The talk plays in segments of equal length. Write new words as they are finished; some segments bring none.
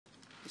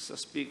Mr.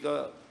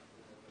 Speaker,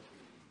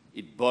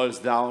 it boils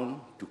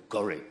down to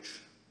courage.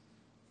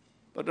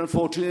 But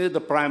unfortunately, the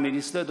Prime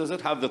Minister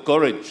doesn't have the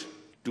courage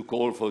to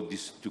call for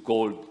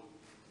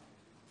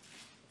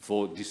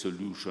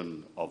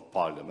dissolution of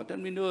Parliament.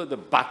 And we know the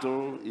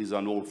battle is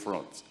on all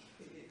fronts,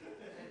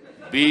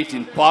 be it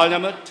in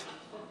Parliament,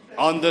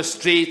 on the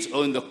streets,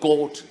 or in the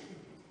court,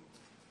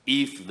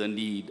 if the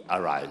need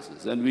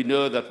arises. And we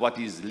know that what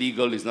is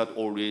legal is not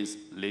always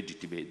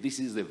legitimate. This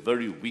is a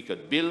very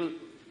wicked bill,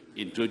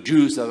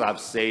 introduced, as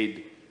I've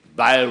said,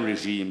 by a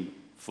regime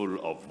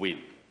full of will.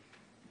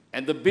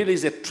 And the bill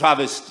is a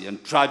travesty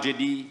and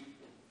tragedy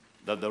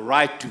that the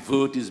right to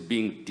vote is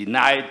being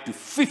denied to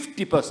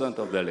 50%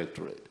 of the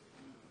electorate.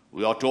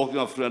 We are talking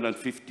of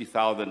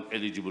 350,000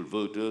 eligible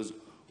voters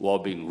who are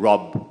being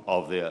robbed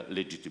of their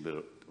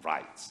legitimate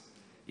rights.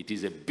 It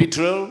is a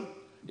betrayal,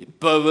 a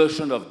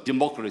perversion of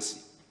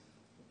democracy.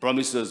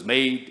 Promises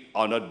made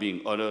are not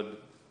being honored.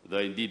 There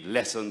are indeed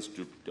lessons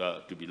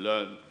to be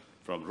learned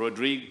from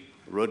Rodrigue.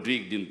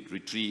 Rodrigue didn't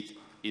retreat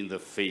in the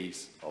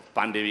face of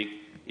pandemic.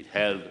 It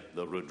held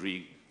the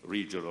Rodrigue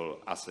Regional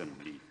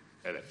Assembly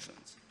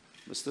elections.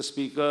 Mr.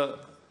 Speaker,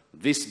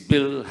 this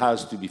bill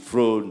has to be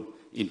thrown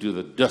into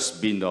the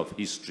dustbin of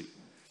history.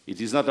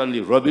 It is not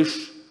only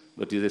rubbish,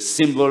 but it is a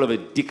symbol of a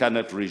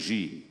decadent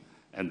regime,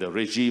 and the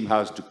regime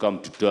has to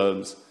come to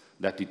terms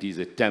that it is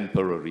a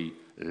temporary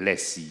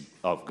lessee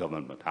of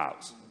Government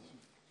House.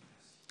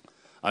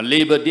 On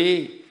Labour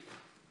Day,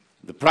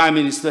 the Prime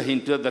Minister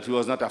hinted that he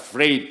was not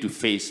afraid to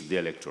face the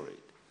electorate.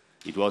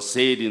 It was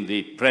said in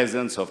the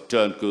presence of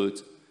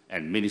turncoats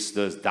and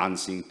ministers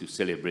dancing to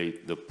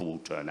celebrate the poor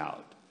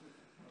turnout.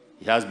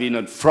 He has been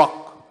in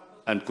frock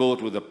and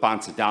coat with the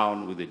pants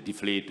down with a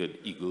deflated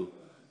ego.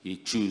 He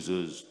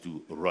chooses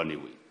to run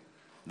away.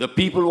 The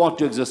people want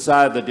to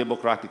exercise their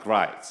democratic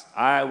rights.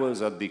 I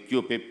was at the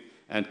QPIP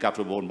and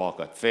Catrobon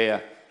Market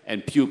Fair,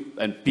 and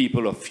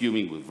people are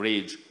fuming with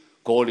rage,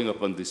 calling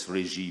upon this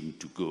regime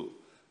to go.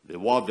 They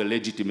want the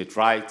legitimate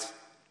rights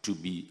to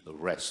be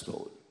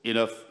restored.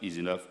 Enough is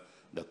enough.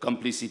 The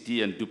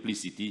complicity and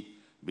duplicity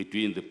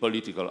between the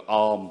political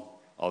arm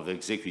of the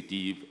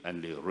executive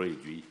and the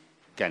réduit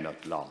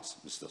cannot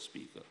last, Mr.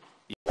 Speaker.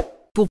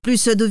 Pour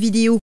plus de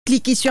vidéos,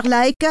 cliquez sur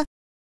like,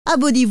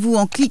 abonnez-vous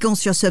en cliquant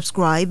sur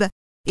subscribe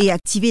et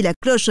activez la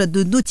cloche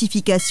de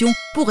notification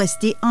pour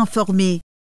rester informé.